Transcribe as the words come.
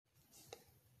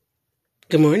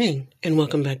Good morning, and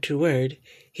welcome back to Word,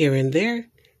 Here and There,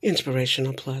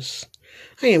 Inspirational Plus.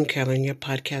 I am Karen, your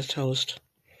podcast host.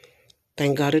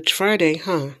 Thank God it's Friday,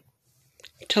 huh?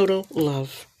 Total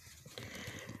love.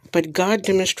 But God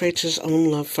demonstrates His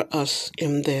own love for us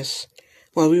in this.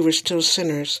 While we were still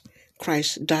sinners,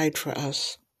 Christ died for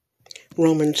us.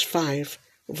 Romans 5,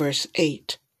 verse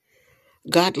 8.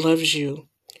 God loves you.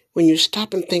 When you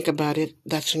stop and think about it,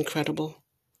 that's incredible.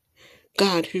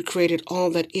 God, who created all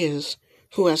that is,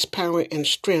 who has power and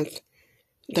strength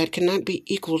that cannot be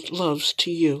equaled, loves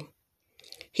to you.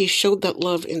 He showed that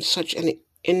love in such an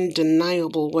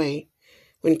undeniable way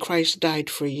when Christ died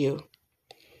for you.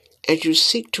 As you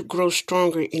seek to grow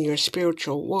stronger in your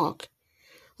spiritual walk,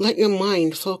 let your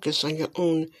mind focus on your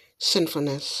own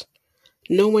sinfulness.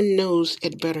 No one knows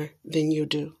it better than you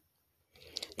do.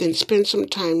 Then spend some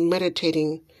time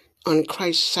meditating on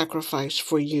Christ's sacrifice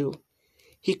for you.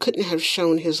 He couldn't have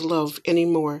shown His love any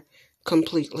more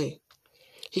completely.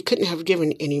 He couldn't have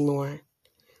given any more.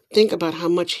 Think about how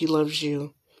much He loves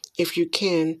you. If you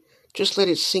can, just let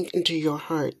it sink into your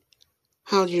heart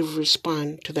how you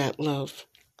respond to that love.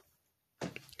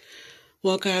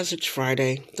 Well, guys, it's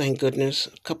Friday, thank goodness.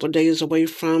 A couple of days away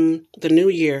from the new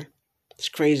year. It's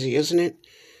crazy, isn't it?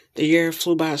 The year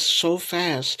flew by so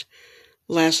fast.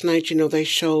 Last night, they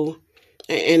show,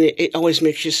 and it always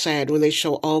makes you sad when they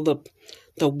show all the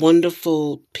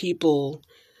wonderful people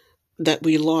that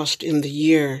we lost in the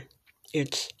year.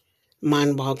 It's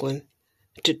mind-boggling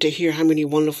to hear how many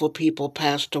wonderful people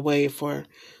passed away for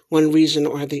one reason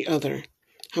or the other.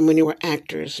 How many were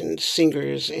actors and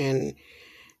singers and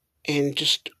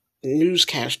just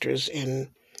newscasters and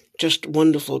just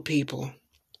wonderful people.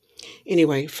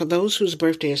 Anyway, for those whose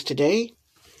birthday is today,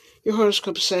 your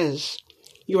horoscope says,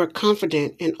 you are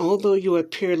confident, and although you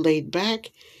appear laid back,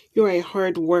 you are a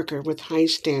hard worker with high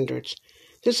standards.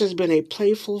 This has been a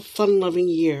playful, fun-loving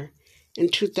year. In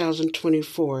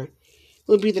 2024, it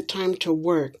will be the time to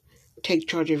work, take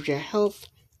charge of your health,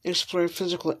 explore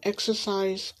physical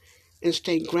exercise, and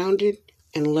stay grounded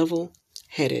and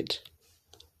level-headed.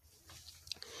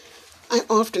 I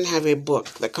often have a book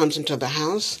that comes into the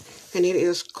house, and it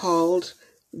is called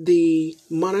The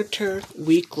Monitor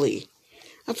Weekly.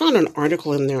 I found an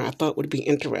article in there I thought would be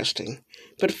interesting.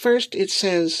 But first it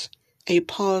says, a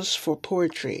pause for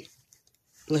poetry.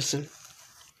 Listen.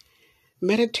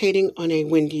 Meditating on a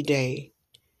windy day.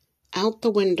 Out the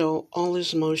window all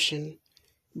is motion.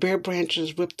 Bare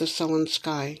branches whip the sullen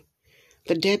sky.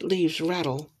 The dead leaves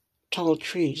rattle. Tall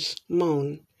trees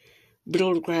moan.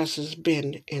 Brittle grasses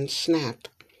bend and snap.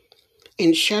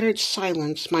 In shattered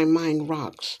silence my mind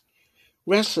rocks.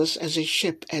 Restless as a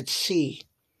ship at sea.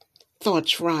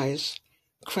 Thoughts rise.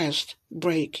 Crest,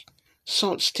 break.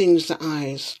 Salt stings the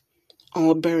eyes.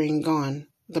 All bearing gone,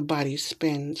 the body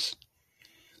spins.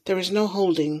 There is no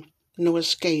holding, no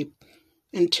escape,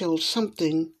 until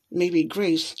something, maybe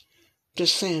grace,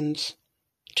 descends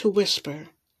to whisper,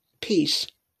 peace,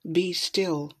 be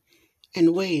still,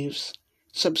 and waves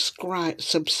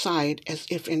subside as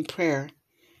if in prayer,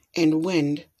 and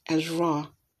wind as raw.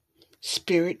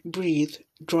 Spirit breathe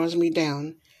draws me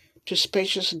down to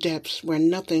spacious depths where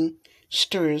nothing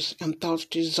stirs and thoughts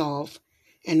dissolve,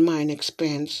 and mind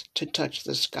expands to touch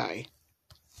the sky.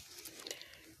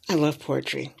 I love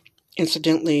poetry.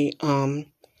 Incidentally, out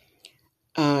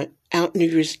New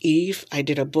Year's Eve, I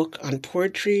did a book on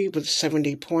poetry with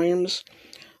 70 poems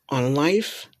on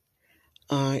life.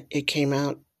 It came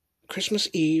out Christmas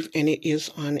Eve, and it is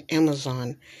on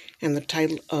Amazon. And the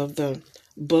title of the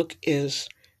book is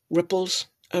Ripples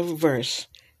of Verse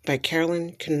by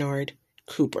Carolyn Kennard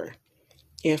Cooper.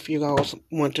 If you guys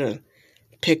want to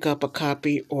pick up a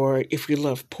copy, or if you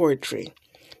love poetry.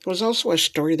 There was also a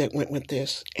story that went with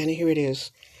this, and here it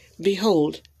is.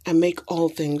 Behold, I make all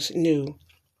things new.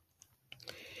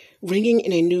 Ringing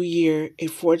in a new year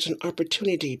affords an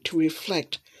opportunity to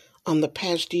reflect on the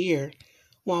past year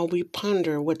while we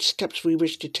ponder what steps we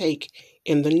wish to take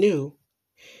in the new.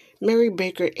 Mary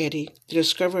Baker Eddy, the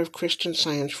discoverer of Christian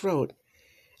Science, wrote,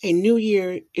 a new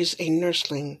year is a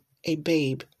nursling, a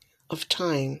babe of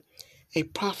time, a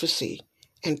prophecy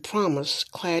and promise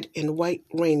clad in white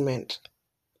raiment.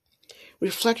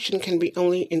 Reflection can be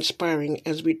only inspiring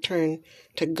as we turn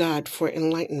to God for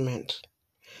enlightenment.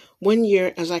 One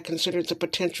year, as I considered the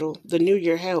potential the new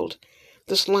year held,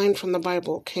 this line from the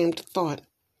Bible came to thought.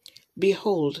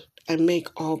 Behold, I make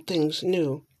all things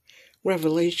new.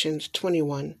 Revelations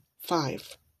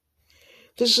 21:5.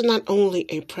 This is not only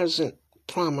a present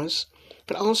promise,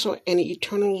 but also an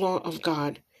eternal law of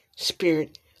God,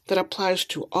 Spirit, that applies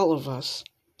to all of us.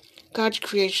 God's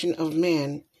creation of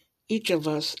man, each of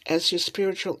us as His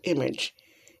spiritual image,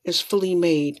 is fully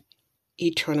made,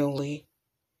 eternally.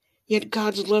 Yet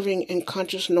God's loving and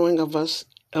conscious knowing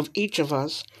of each of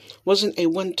us, wasn't a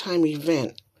one-time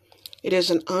event. It is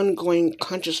an ongoing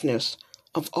consciousness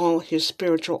of all his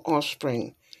spiritual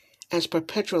offspring, as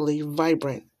perpetually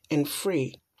vibrant and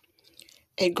free.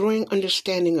 A growing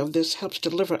understanding of this helps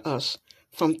deliver us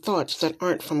from thoughts that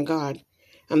aren't from God,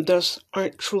 and thus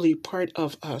aren't truly part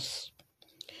of us,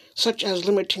 such as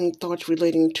limiting thoughts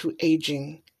relating to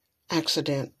aging,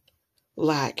 accident,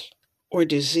 lack, or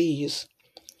disease.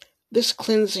 This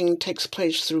cleansing takes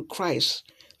place through Christ,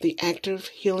 the active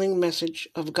healing message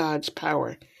of God's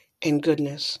power and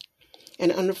goodness,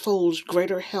 and unfolds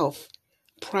greater health,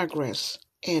 progress,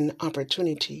 and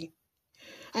opportunity.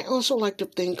 I also like to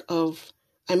think of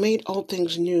I made all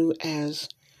things new as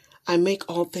I make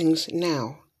all things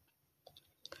now.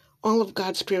 All of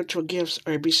God's spiritual gifts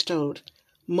are bestowed,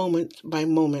 moment by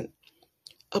moment,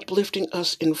 uplifting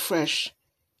us in fresh,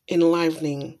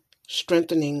 enlivening,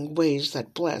 strengthening ways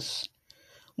that bless.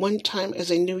 One time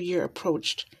as a new year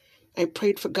approached, I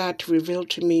prayed for God to reveal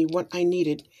to me what I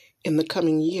needed in the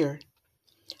coming year.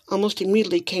 Almost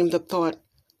immediately came the thought,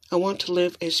 I want to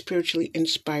live a spiritually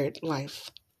inspired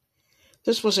life.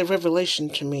 This was a revelation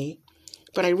to me,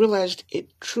 but I realized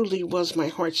it truly was my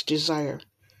heart's desire.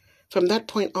 From that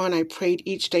point on, I prayed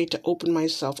each day to open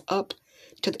myself up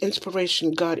to the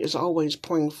inspiration God is always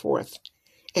pouring forth,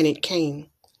 and it came.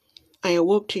 I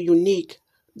awoke to unique,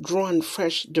 drawn,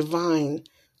 fresh, divine,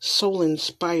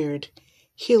 soul-inspired,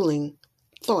 healing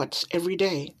thoughts every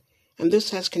day, and this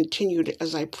has continued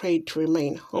as I prayed to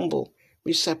remain humble,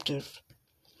 receptive.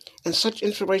 And such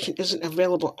inspiration isn't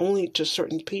available only to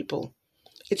certain people.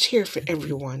 It's here for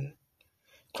everyone.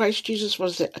 Christ Jesus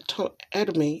was the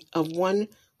epitome of one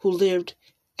who lived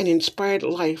an inspired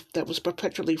life that was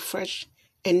perpetually fresh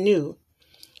and new.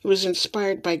 He was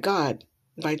inspired by God,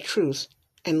 by truth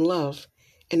and love,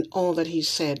 and all that he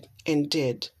said and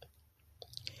did.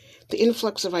 The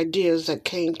influx of ideas that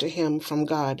came to him from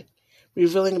God,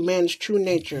 revealing man's true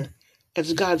nature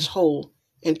as God's whole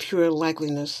and pure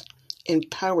likeness,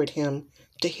 empowered him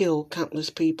to heal countless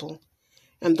people.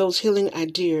 And those healing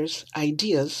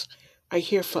ideas are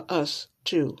here for us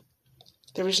too.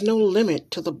 There is no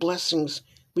limit to the blessings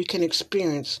we can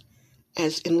experience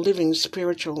as in living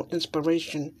spiritual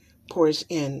inspiration pours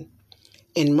in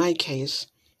my case,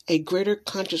 a greater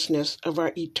consciousness of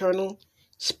our eternal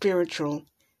spiritual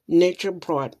nature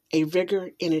brought a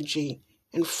vigor, energy,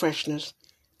 and freshness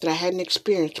that I hadn't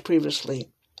experienced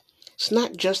previously. It's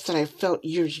not just that I felt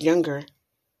years younger,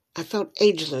 I felt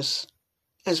ageless,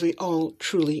 as we all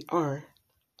truly are.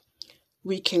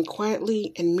 We can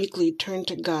quietly and meekly turn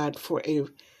to God for a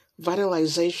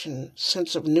vitalization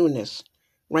sense of newness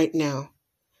right now.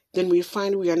 Then we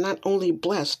find we are not only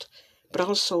blessed, but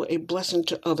also a blessing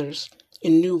to others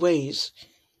in new ways,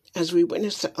 as we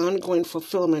witness the ongoing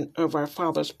fulfillment of our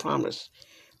Father's promise.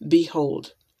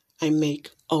 Behold, I make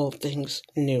all things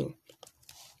new.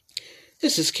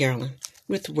 This is Carolyn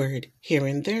with Word Here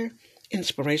and There,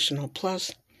 Inspirational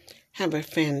Plus. Have a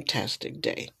fantastic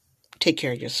day. Take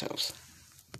care of yourselves.